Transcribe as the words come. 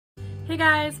Hey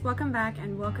guys, welcome back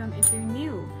and welcome if you're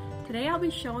new. Today I'll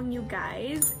be showing you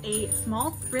guys a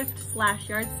small thrift slash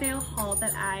yard sale haul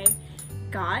that I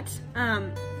got.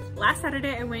 Last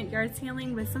Saturday I went yard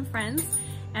sailing with some friends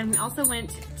and we also went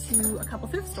to a couple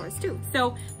thrift stores too.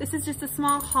 So this is just a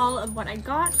small haul of what I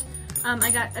got.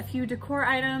 I got a few decor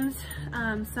items,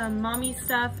 some mommy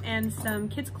stuff and some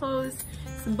kids clothes,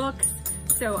 some books.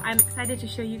 So I'm excited to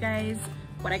show you guys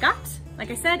what I got. Like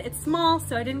I said, it's small,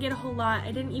 so I didn't get a whole lot.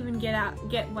 I didn't even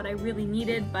get what I really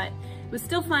needed, but it was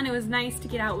still fun. It was nice to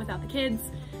get out without the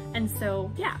kids. And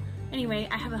so, yeah. Anyway,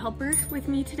 I have a helper with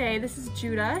me today. This is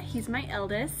Judah. He's my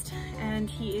eldest, and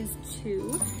he is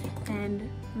 2. And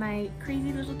my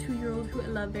crazy little 2-year-old who I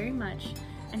love very much.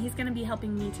 And he's gonna be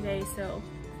helping me today, so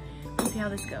we'll see how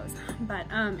this goes.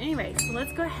 But anyway, so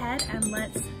let's go ahead and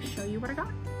let's show you what I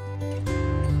got.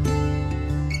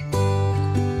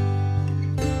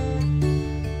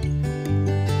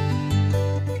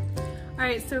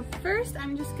 Alright, so first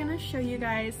I'm just gonna show you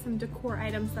guys some decor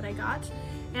items that I got.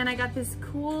 And I got this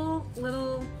cute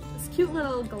little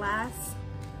glass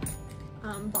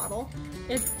bottle.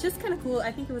 It's just kind of cool.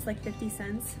 I think it was like 50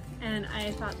 cents and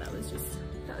I thought that was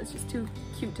just too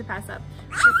cute to pass up.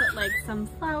 So I put like some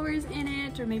flowers in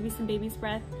it or maybe some baby's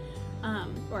breath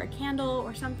or a candle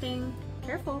or something.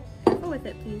 Careful with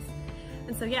it, please.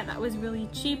 And so yeah, that was really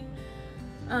cheap.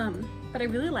 But I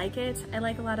really like it. I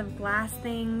like a lot of glass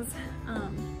things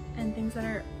and things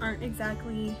that aren't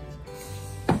exactly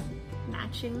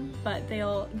matching, but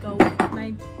they'll go with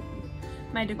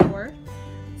my decor.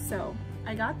 So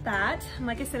I got that. And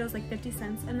like I said, it was like 50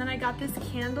 cents. And then I got this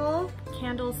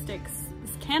candlestick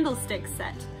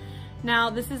set. Now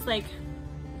this is like,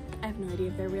 I have no idea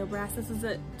if they're real brass. This is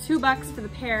 $2 for the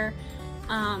pair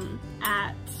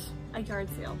at a yard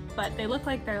sale, but they look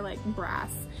like they're like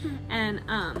brass and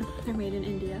they're made in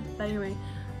India. But anyway,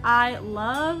 I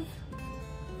love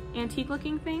antique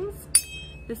looking things.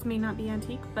 This may not be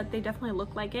antique, but they definitely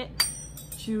look like it.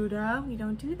 Judah, we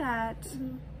don't do that.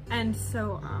 And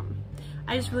so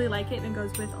I just really like it and it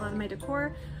goes with a lot of my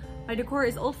decor. My decor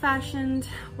is old-fashioned,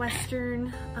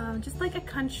 Western, just like a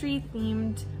country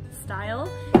themed style.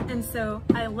 And so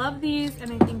I love these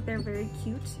and I think they're very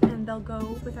cute and they'll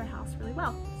go with our house really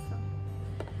well.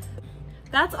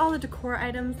 That's all the decor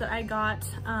items that I got.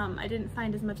 I didn't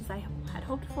find as much as I had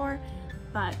hoped for,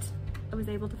 but I was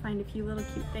able to find a few little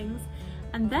cute things.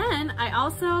 And then I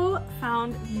also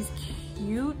found these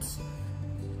cute,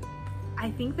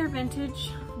 I think they're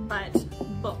vintage, but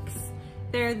books.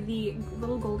 They're the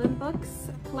little golden books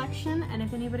collection, and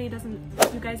if you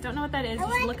guys don't know what that is,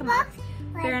 just look them up.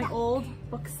 They're an old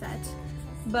book set,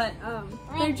 but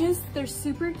they're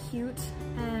super cute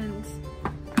and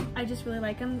I just really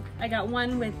like them. I got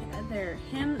one with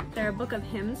their book of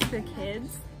hymns for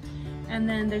kids. And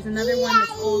then there's another one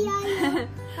that's old,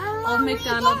 Old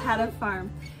MacDonald Had a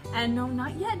Farm. And no,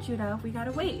 not yet, Judah, we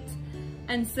gotta wait.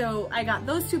 And so I got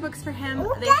those 2 books for him.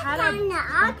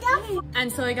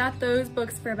 And so I got those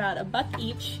books for about $1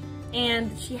 each.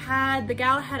 And the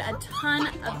gal had a ton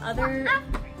of other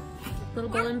little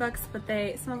golden books, but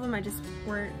some of them I just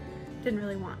didn't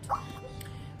really want.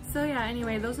 So yeah,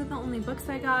 anyway, those are the only books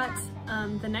I got.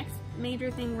 The next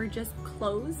major thing were just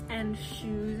clothes and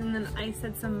shoes, and then I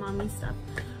said some mommy stuff.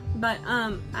 But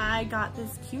I got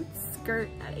this cute skirt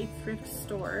at a thrift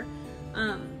store.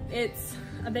 It's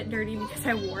a bit dirty because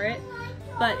I wore it,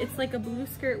 but it's like a blue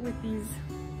skirt with these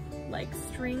like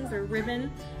strings or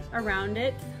ribbon around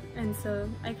it, and so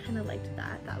I kind of liked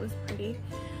that. That was pretty.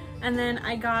 And then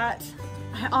I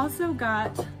also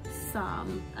got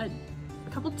a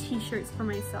couple t-shirts for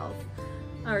myself,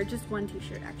 or just one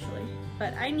t-shirt actually,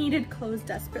 but I needed clothes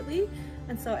desperately,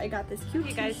 and so I got this cute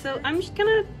t-shirt. Hey guys, so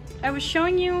I was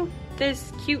showing you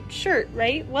this cute shirt,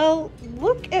 right? Well,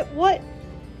 look at what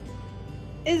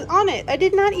is on it. I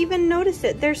did not even notice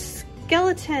it. There's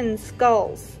skeleton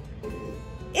skulls.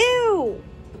 Ew!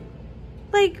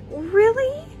 Like,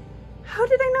 really? How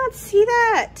did I not see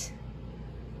that?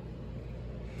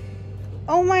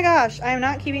 Oh my gosh, I am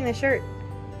not keeping the shirt.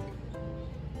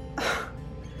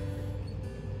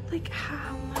 Like,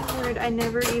 oh my word, I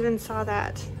never even saw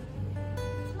that.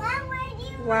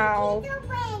 Wow.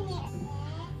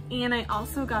 And I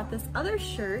also got this other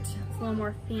shirt. It's a little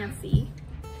more fancy.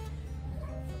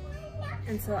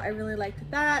 And so I really liked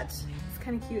that. It's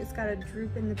kind of cute. It's got a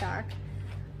droop in the back.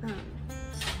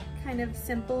 Kind of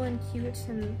simple and cute,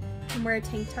 and you can wear a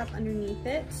tank top underneath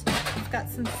it. It's got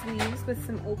some sleeves with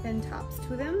some open tops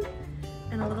to them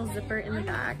and a little zipper in the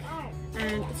back.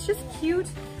 And it's just cute.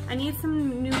 I need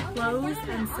some new clothes,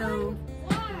 and so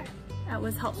that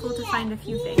was helpful to find a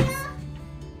few things.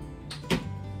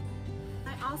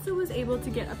 I also was able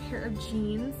to get a pair of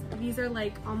jeans. These are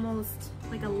like almost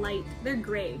like a light, they're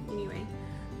gray anyway.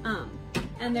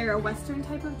 And they're a Western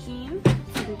type of jean.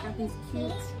 So they've got these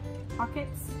cute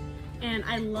pockets. And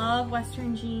I love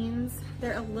Western jeans.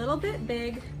 They're a little bit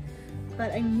big,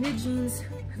 but I needed jeans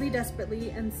really desperately,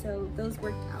 and so those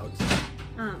worked out.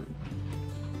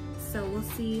 So we'll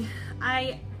see.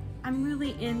 I'm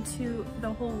really into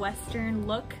the whole Western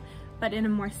look, but in a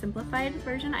more simplified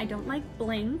version. I don't like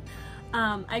bling.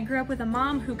 I grew up with a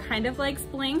mom who kind of likes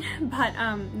bling, but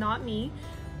not me.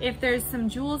 If there's some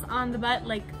jewels on the butt,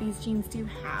 like these jeans do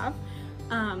have,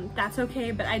 that's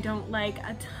okay, but I don't like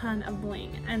a ton of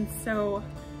bling. And so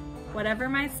whatever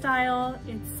my style,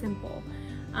 it's simple.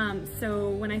 So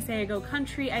when I say I go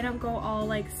country, I don't go all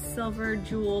like silver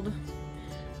jeweled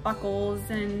buckles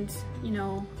and, you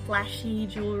know, flashy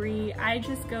jewelry. I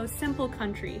just go simple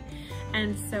country.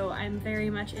 And so I'm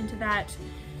very much into that.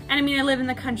 And I mean, I live in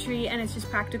the country and it's just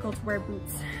practical to wear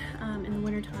boots in the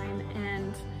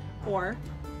wintertime or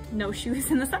no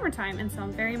shoes in the summertime. And so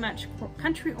I'm very much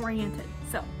country oriented.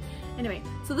 So anyway,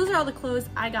 so those are all the clothes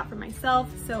I got for myself.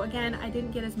 So again, I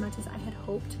didn't get as much as I had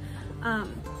hoped.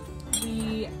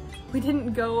 We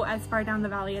didn't go as far down the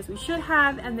valley as we should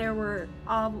have, and there were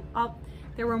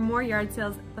more yard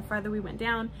sales the farther we went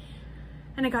down,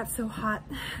 and it got so hot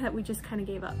that we just kind of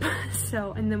gave up.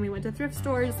 So, and then we went to thrift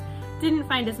stores, didn't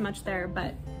find as much there,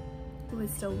 but it was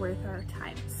still worth our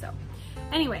time. So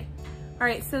anyway, all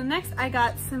right, so next I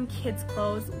got some kids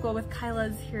clothes. We'll go with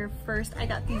Kyla's here first. I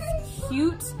got these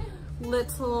cute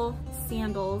little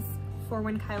sandals for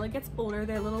when Kyla gets older.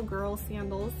 They're little girl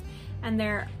sandals, and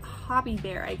they're Hobby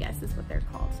Bear, I guess is what they're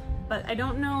called. But I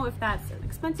don't know if that's an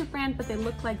expensive brand, but they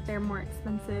look like they're more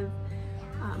expensive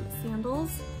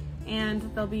sandals, and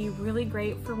they'll be really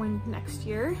great for when next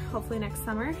year, hopefully next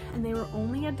summer. And they were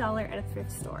only $1 at a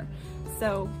thrift store,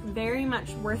 so very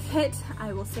much worth it.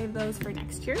 I will save those for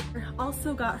next year. I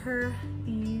also got her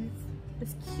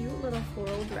this cute little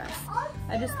floral dress.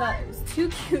 I just thought it was too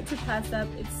cute to pass up.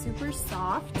 It's super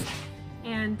soft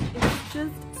and it's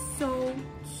just so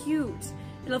cute.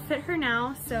 It'll fit her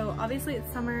now, so obviously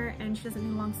it's summer and she doesn't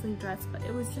need a long sleeve dress, but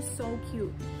it was just so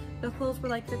cute. The clothes were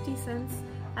like 50 cents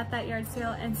at that yard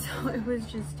sale, and so it was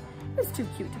too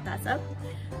cute to pass up.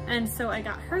 And so I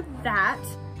got her that.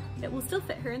 It will still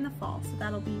fit her in the fall, so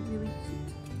that'll be really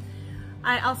cute.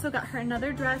 I also got her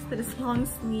another dress that is long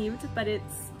sleeved, but it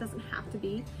doesn't have to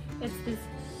be. It's this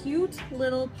cute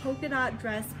little polka dot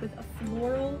dress with a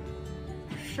floral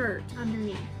shirt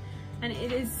underneath. And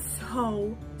it is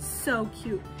so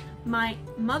cute. My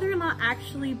mother-in-law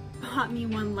actually bought me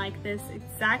one like this,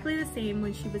 exactly the same,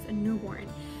 when she was a newborn.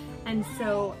 And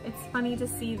so it's funny to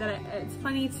see that it's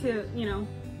funny to, you know,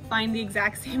 find the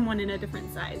exact same one in a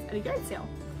different size at a yard sale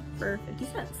for 50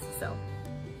 cents. So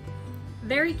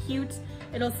very cute.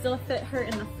 It'll still fit her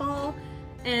in the fall,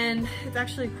 and it's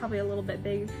actually probably a little bit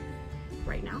big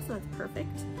right now, so that's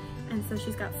perfect. And so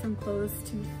she's got some clothes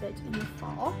to fit in the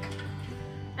fall.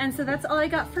 And so that's all I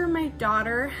got for my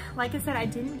daughter. Like I said, I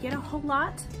didn't get a whole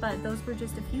lot, but those were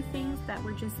just a few things that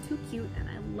were just too cute and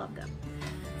I love them.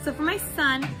 So for my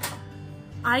son,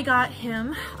 I got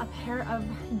him a pair of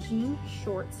jean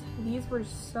shorts. These were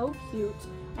so cute.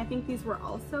 I think these were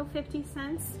also 50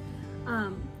 cents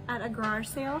at a garage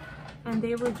sale, and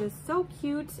they were just so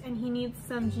cute, and he needs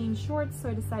some jean shorts, so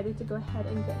I decided to go ahead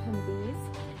and get him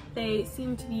these. They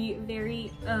seem to be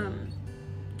very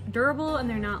durable, and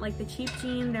they're not like the cheap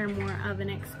jean. They're more of an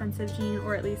expensive jean,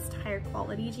 or at least higher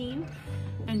quality jean,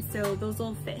 and so those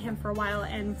will fit him for a while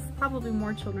and probably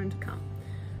more children to come.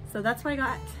 So that's why I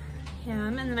got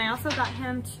him. And then I also got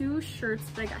him two shirts.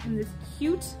 I got him this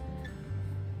cute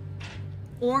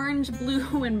orange,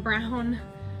 blue, and brown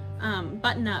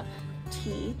button-up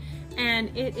tee,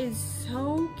 and it is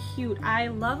so cute. I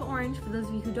love orange. For those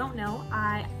of you who don't know,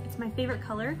 it's my favorite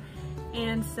color,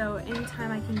 and so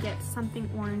anytime I can get something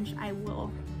orange, I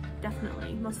will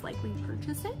definitely most likely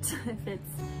purchase it if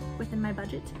it's within my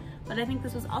budget. But I think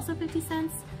this was also 50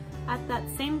 cents at that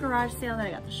same garage sale that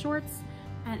I got the shorts,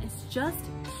 and it's just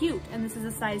cute. And this is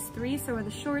a size 3, so are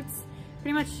the shorts.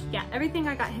 Pretty much, yeah, everything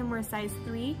I got him were a size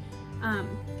 3,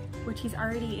 which he's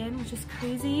already in, which is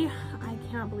crazy. I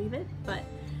cannot believe it, but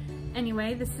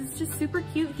anyway, this is just super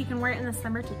cute. He can wear it in the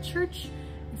summer to church,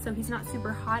 so he's not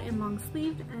super hot and long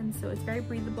sleeved, and so it's very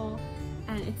breathable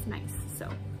and it's nice. So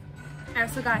I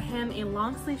also got him a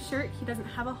long sleeve shirt. He doesn't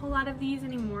have a whole lot of these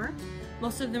anymore.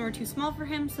 Most of them are too small for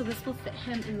him, so this will fit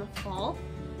him in the fall,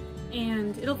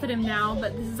 and it'll fit him now,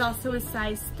 but this is also a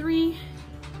size 3,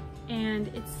 and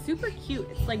it's super cute.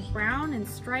 It's like brown and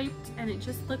striped, and it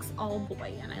just looks all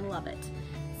boy, and I love it.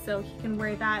 so he can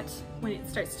wear that when it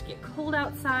starts to get cold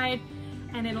outside,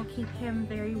 and it'll keep him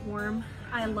very warm.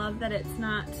 I love that it's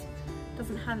not,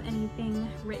 doesn't have anything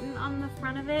written on the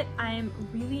front of it. I'm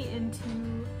really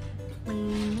into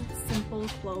plain, simple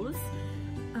clothes.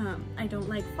 I don't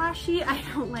like flashy. I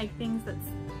don't like things that's,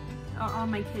 all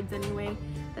my kids anyway,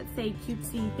 that say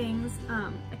cutesy things.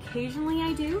 Occasionally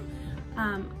I do.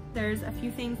 There's a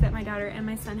few things that my daughter and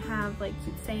my son have, like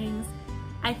cute sayings.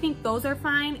 I think those are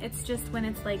fine. It's just when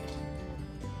it's like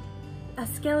a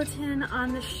skeleton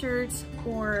on the shirt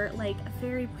or like a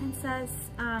fairy princess,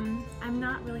 I'm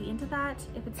not really into that.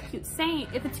 If it's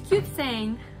cute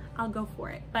saying, I'll go for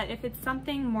it. But if it's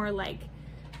something more like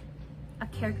a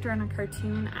character in a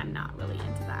cartoon, I'm not really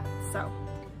into that. So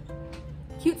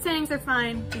cute sayings are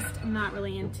fine, just I'm not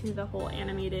really into the whole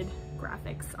animated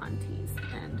graphics on tees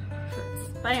and shirts.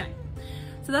 But anyway,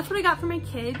 so that's what I got for my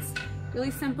kids.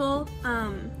 Really simple,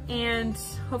 and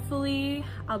hopefully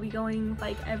I'll be going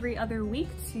like every other week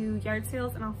to yard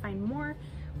sales and I'll find more,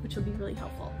 which will be really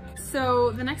helpful.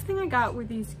 So the next thing I got were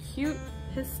these cute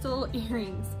pistol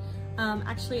earrings.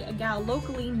 Actually a gal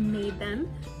locally made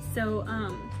them, so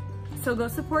so go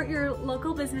support your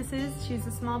local businesses. She's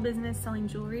a small business selling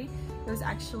jewelry. It was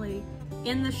actually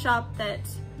in the shop that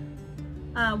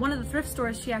one of the thrift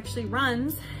stores she actually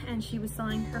runs, and she was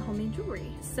selling her homemade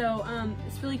jewelry. So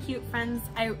it's really cute. Friends,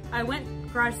 I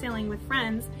went garage sailing with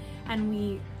friends,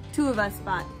 and two of us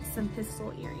bought some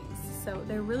pistol earrings. So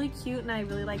they're really cute, and I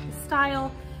really like the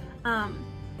style.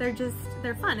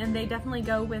 They're fun, and they definitely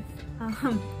go with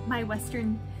my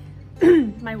Western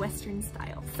my Western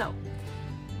style. So,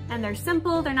 and they're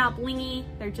simple, they're not blingy,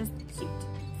 they're just cute.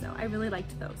 So I really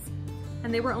liked those.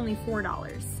 And they were only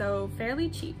 $4, so fairly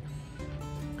cheap.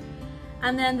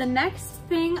 And then the next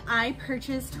thing I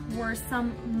purchased were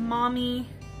some mommy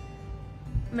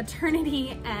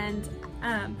maternity and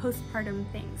postpartum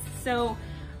things. So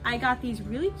I got these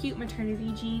really cute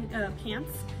maternity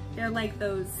pants. They're like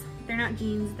those, they're not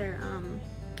jeans, they're,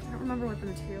 I don't remember what the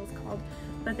material's called,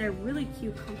 but they're really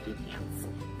cute, comfy pants.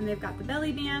 And they've got the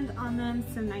belly band on them,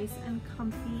 so nice and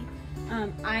comfy.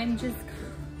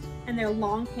 And they're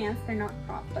long pants, they're not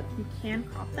cropped, but you can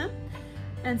crop them.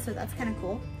 And so that's kind of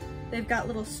cool. They've got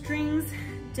little strings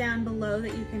down below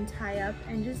that you can tie up,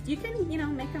 and just, you can, you know,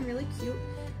 make them really cute.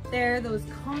 They're those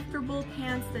comfortable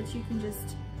pants that you can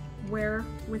just wear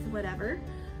with whatever.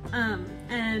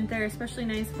 And they're especially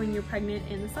nice when you're pregnant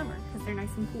in the summer because they're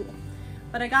nice and cool.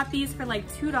 But I got these for like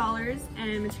 $2,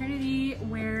 and maternity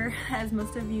wear, as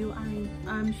most of you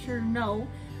I'm sure know,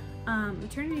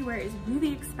 maternity wear is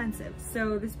really expensive.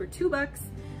 So these were $2.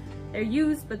 They're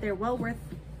used, but they're well worth,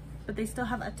 but they still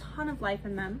have a ton of life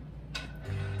in them.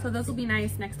 So those will be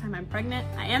nice next time I'm pregnant.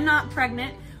 I am not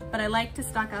pregnant, but I like to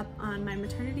stock up on my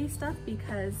maternity stuff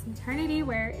because maternity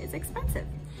wear is expensive.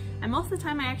 And most of the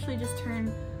time I actually just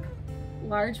turn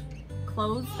large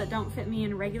clothes that don't fit me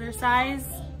in regular size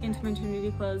into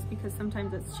maternity clothes because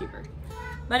sometimes it's cheaper.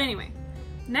 But anyway,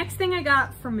 next thing I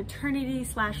got for maternity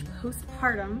 /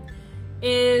 postpartum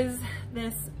is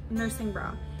this nursing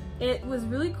bra. It was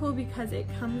really cool because it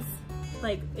comes,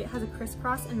 like, it has a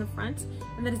crisscross in the front,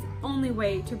 and that is the only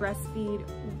way to breastfeed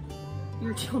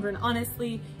your children,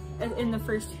 honestly, in the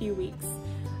first few weeks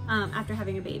after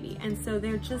having a baby. And so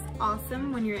they're just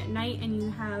awesome when you're at night and you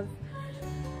have,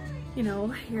 you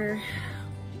know,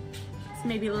 it's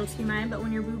maybe a little TMI, but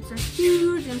when your boobs are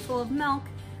huge and full of milk,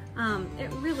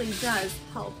 it really does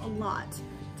help a lot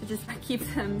to just keep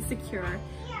them secure.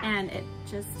 And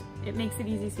it makes it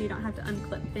easy so you don't have to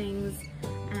unclip things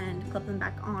and clip them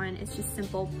back on. It's just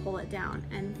simple, pull it down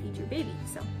and feed your baby.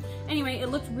 So anyway, it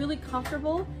looked really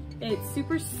comfortable. It's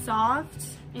super soft,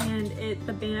 and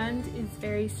the band is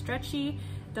very stretchy.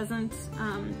 Doesn't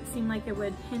seem like it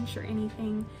would pinch or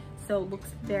anything, so it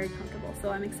looks very comfortable. So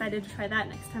I'm excited to try that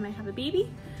next time I have a baby.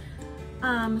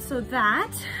 So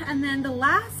that, and then the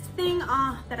last thing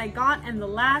that I got, and the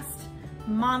last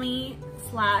mommy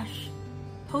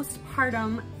 /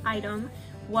 postpartum item,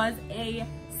 was a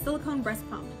silicone breast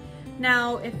pump.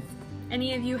 Now, if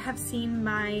any of you have seen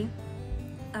my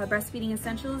breastfeeding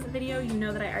essentials video, you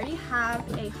know that I already have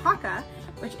a Haka,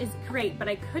 which is great, but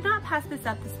I could not pass this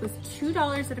up. This was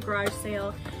 $2 at a garage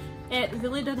sale. It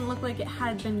really doesn't look like it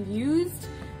had been used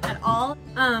at all.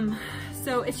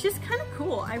 So it's just kind of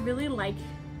cool. I really like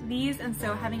these, and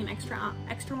so having an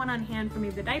extra one on hand for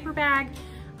maybe the diaper bag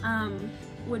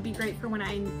would be great for when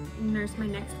I nurse my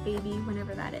next baby,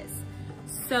 whenever that is.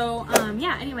 So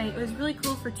yeah, anyway, it was really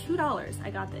cool. For $2 I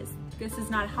got this. This is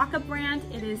not a Haka brand,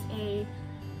 it is a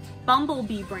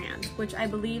Bumblebee brand, which I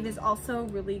believe is also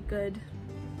really good,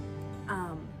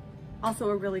 also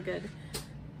a really good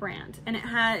brand, and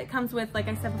it comes with, like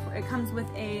I said before, it comes with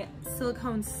a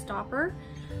silicone stopper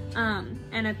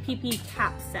and a PP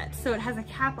cap set. So it has a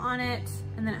cap on it,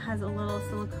 and then it has a little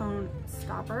silicone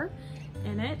stopper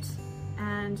in it.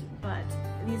 But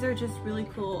these are just really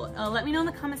cool. Let me know in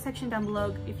the comment section down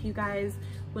below if you guys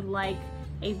would like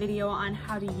a video on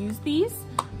how to use these,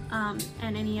 and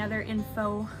any other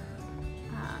info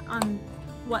on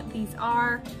what these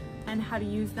are and how to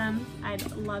use them.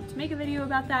 I'd love to make a video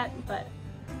about that, but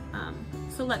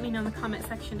so let me know in the comment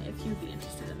section if you'd be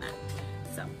interested in that.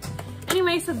 So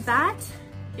anyway, so that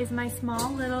is my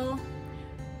small little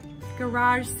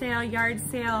garage sale, yard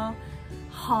sale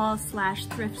haul slash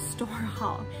thrift store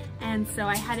haul. And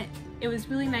so it was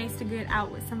really nice to get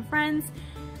out with some friends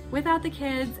without the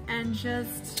kids and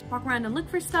just walk around and look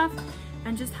for stuff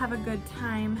and just have a good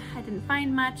time. I didn't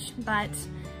find much, but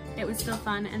it was still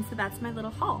fun, and so that's my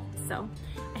little haul. So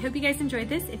I hope you guys enjoyed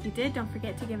this. If you did, don't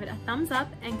forget to give it a thumbs up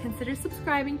and consider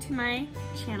subscribing to my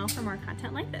channel for more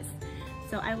content like this.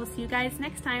 So I will see you guys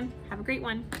next time. Have a great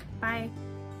one. Bye.